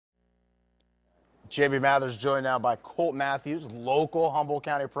JB Mathers joined now by Colt Mathews, local Humboldt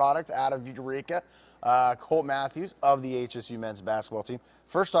County product out of Eureka. Colt Mathews of the HSU men's basketball team.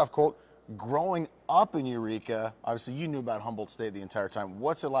 First off, Colt, growing up in Eureka, obviously you knew about Humboldt State the entire time.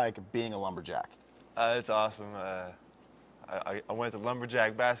 What's it like being a lumberjack? It's awesome. I went to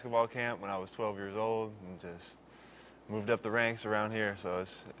lumberjack basketball camp when I was 12 years old and just moved up the ranks around here. So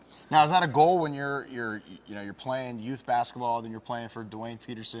it's now, is that a goal when you're playing youth basketball, then you're playing for Dwayne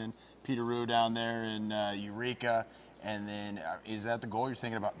Peteroo down there in Eureka, and then is that the goal you're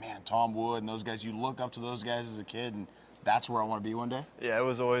thinking about? Man, Tom Wood and those guys, you look up to those guys as a kid, and that's where I want to be one day? Yeah, it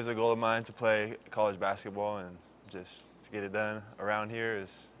was always a goal of mine to play college basketball, and just to get it done around here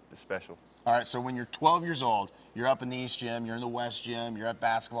is special. All right, so when you're 12 years old, you're up in the East Gym, you're in the West Gym, you're at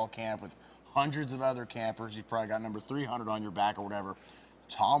basketball camp with hundreds of other campers. You've probably got number 300 on your back or whatever.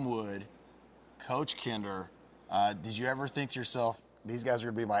 Tom Wood, Coach Kinder. Did you ever think to yourself, these guys are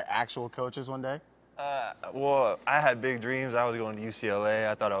going to be my actual coaches one day? Well, I had big dreams. I was going to UCLA.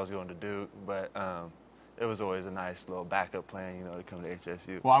 I thought I was going to Duke, but it was always a nice little backup plan, to come to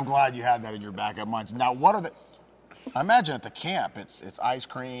HSU. Well, I'm glad you had that in your backup minds. Now, what are the... I imagine at the camp, it's ice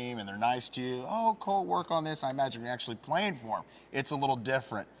cream, and they're nice to you. Oh, Colt, work on this. I imagine you're actually playing for them. It's a little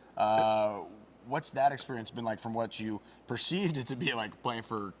different. What's that experience been like from what you perceived it to be like playing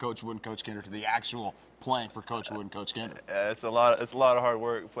for Coach Wood and Coach Kinder to the actual playing for Coach Wood and Coach Kinder? It's a lot of hard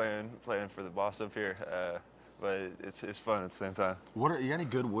work playing for the boss up here, but it's fun at the same time. You got any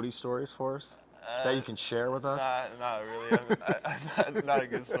good Woody stories for us that you can share with us? Not really. I'm not a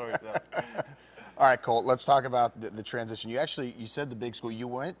good story. No. All right, Colt, let's talk about the transition. You said the big school. You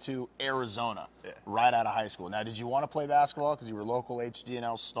went to Arizona right out of high school. Now, did you want to play basketball because you were local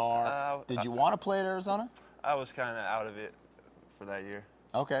HDNL star? Did you want to play at Arizona? I was kind of out of it for that year.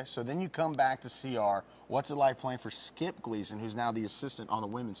 Okay, so then you come back to CR. What's it like playing for Skip Gleason, who's now the assistant on the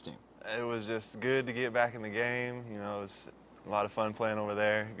women's team? It was just good to get back in the game. It was a lot of fun playing over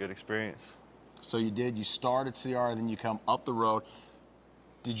there. Good experience. So you start at CR, then you come up the road.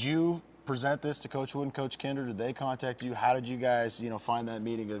 Did you present this to Coach Wood and Coach Kinder? Did they contact you? How did you guys, find that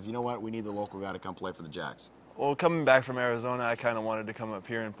meeting of, what, we need the local guy to come play for the Jacks? Well, coming back from Arizona, I kind of wanted to come up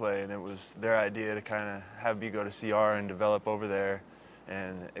here and play, and it was their idea to kind of have me go to CR and develop over there,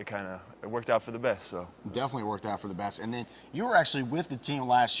 and it worked out for the best. So definitely worked out for the best. And then you were actually with the team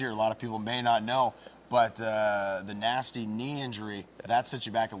last year. A lot of people may not know, but the nasty knee injury, that set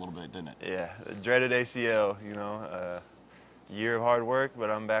you back a little bit, didn't it? Yeah, the dreaded ACL, year of hard work, but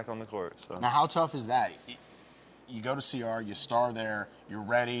I'm back on the court. So. Now, how tough is that? You go to CR, you star there, you're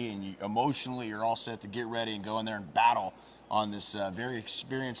ready, and emotionally you're all set to get ready and go in there and battle on this very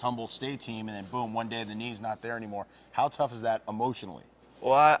experienced Humboldt State team, and then boom, one day the knee's not there anymore. How tough is that emotionally?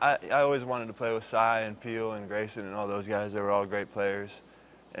 Well, I always wanted to play with Cy and Peel and Grayson and all those guys. They were all great players,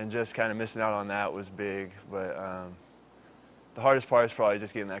 and just kind of missing out on that was big. But the hardest part is probably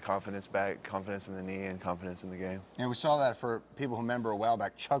just getting that confidence back, confidence in the knee and confidence in the game. And we saw that for people who remember a while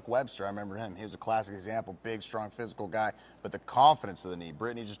back. Chuck Webster, I remember him. He was a classic example, big, strong, physical guy, but the confidence of the knee.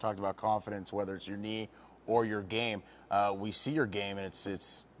 Brittany just talked about confidence, whether it's your knee or your game. We see your game, and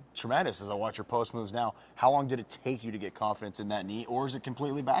it's tremendous as I watch your post moves now. How long did it take you to get confidence in that knee, or is it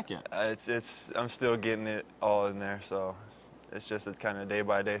completely back yet? I'm still getting it all in there, so it's just a kind of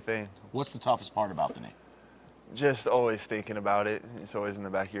day-by-day thing. What's the toughest part about the knee? Just always thinking about it. It's always in the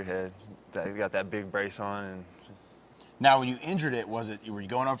back of your head. You got that big brace on. And now, when you injured it, were you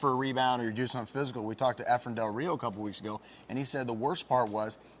going up for a rebound or you do something physical? We talked to Efren Del Rio a couple weeks ago, and he said the worst part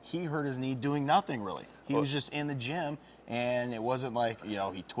was he hurt his knee doing nothing really. He was just in the gym, and it wasn't like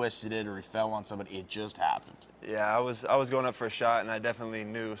he twisted it or he fell on somebody. It just happened. Yeah, I was going up for a shot, and I definitely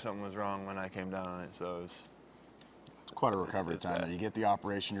knew something was wrong when I came down on it. So it was quite a recovery time. You get the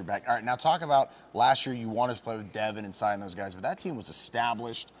operation, you're back. All right, now talk about last year you wanted to play with Devin and sign those guys, but that team was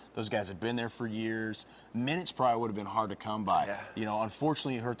established. Those guys had been there for years. Minutes probably would have been hard to come by. Yeah.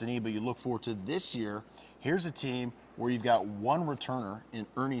 Unfortunately, you hurt the knee, but you look forward to this year. Here's a team where you've got one returner in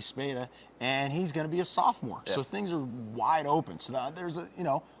Ernie Spada, and he's going to be a sophomore. Yeah. So things are wide open. So there's a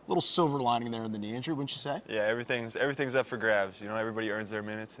little silver lining there in the knee injury, wouldn't you say? Yeah, everything's up for grabs. Everybody earns their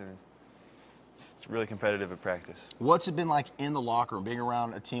minutes, and it's really competitive at practice. What's it been like in the locker room, being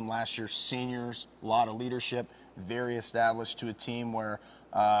around a team last year, seniors, a lot of leadership, very established, to a team where,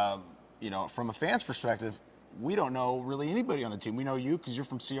 from a fan's perspective, we don't know really anybody on the team. We know you because you're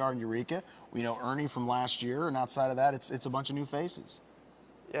from CR and Eureka. We know Ernie from last year, and outside of that, it's a bunch of new faces.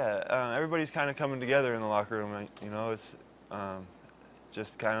 Yeah, everybody's kind of coming together in the locker room. It's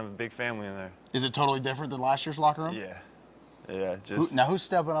just kind of a big family in there. Is it totally different than last year's locker room? Yeah. Yeah. Now, who's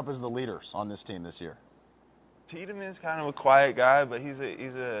stepping up as the leaders on this team this year? Tiedemann's kind of a quiet guy, but he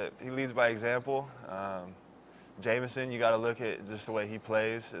leads by example. Jamison, you got to look at just the way he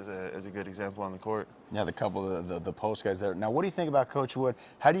plays as a good example on the court. Yeah, the couple of the post guys there. Now, what do you think about Coach Wood?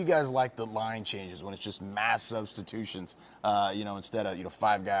 How do you guys like the line changes when it's just mass substitutions? Instead of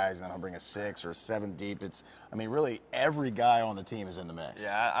 5 guys and then I'll bring a 6 or a 7 deep. I mean, really every guy on the team is in the mix.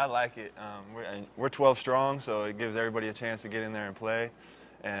 Yeah, I like it. We're 12 strong, so it gives everybody a chance to get in there and play.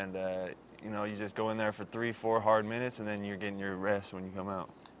 And you just go in there for 3-4 hard minutes, and then you're getting your rest when you come out.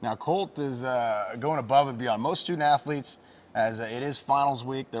 Now, Colt is going above and beyond. Most student athletes, as it is finals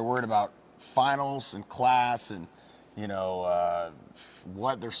week, they're worried about finals and class and,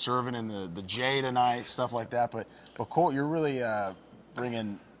 what they're serving in the J tonight, stuff like that. But Colt, you're really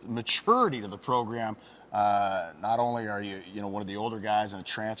bringing maturity to the program. Not only are you, one of the older guys and a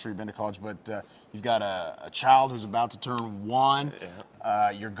transfer, you've been to college, but you've got a child who's about to turn 1.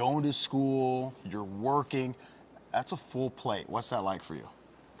 Yeah. You're going to school. You're working. That's a full plate. What's that like for you?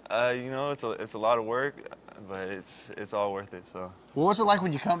 It's a lot of work, but it's all worth it. So. Well, what's it like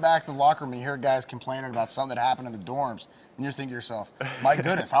when you come back to the locker room and you hear guys complaining about something that happened in the dorms, and you're thinking to yourself, "My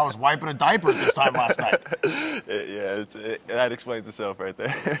goodness, I was wiping a diaper at this time last night." Yeah, that explains itself right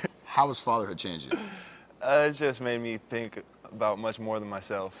there. How has fatherhood changed you? It's just made me think about much more than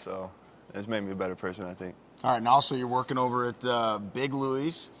myself. So it's made me a better person, I think. All right, and also you're working over at Big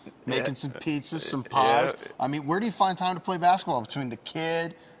Louie's, making some pizzas, some pies. Yeah. I mean, where do you find time to play basketball? Between the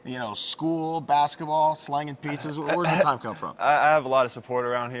kid, school, basketball, slanging pizzas, where's the time come from? I have a lot of support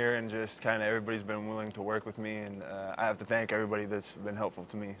around here, and just kind of everybody's been willing to work with me, and I have to thank everybody that's been helpful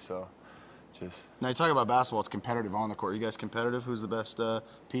to me. So, now you talk about basketball; it's competitive on the court. Are you guys competitive? Who's the best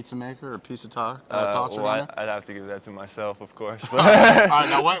pizza maker or pizza tosser? Well, I'd have to give that to myself, of course. All right,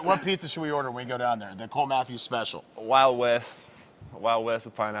 now what pizza should we order when we go down there? The Colt Mathews special. Wild West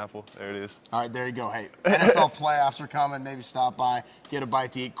with pineapple. There it is. All right, there you go. Hey, NFL playoffs are coming. Maybe stop by, get a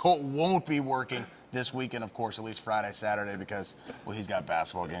bite to eat. Colt won't be working this weekend, of course, at least Friday, Saturday, because, well, he's got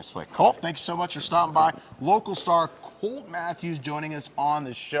basketball games to play. Colt, thank you so much for stopping by. Local star Colt Mathews joining us on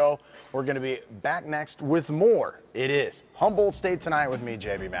the show. We're going to be back next with more. It is Humboldt State Tonight with me,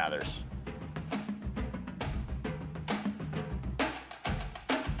 JB Mathers.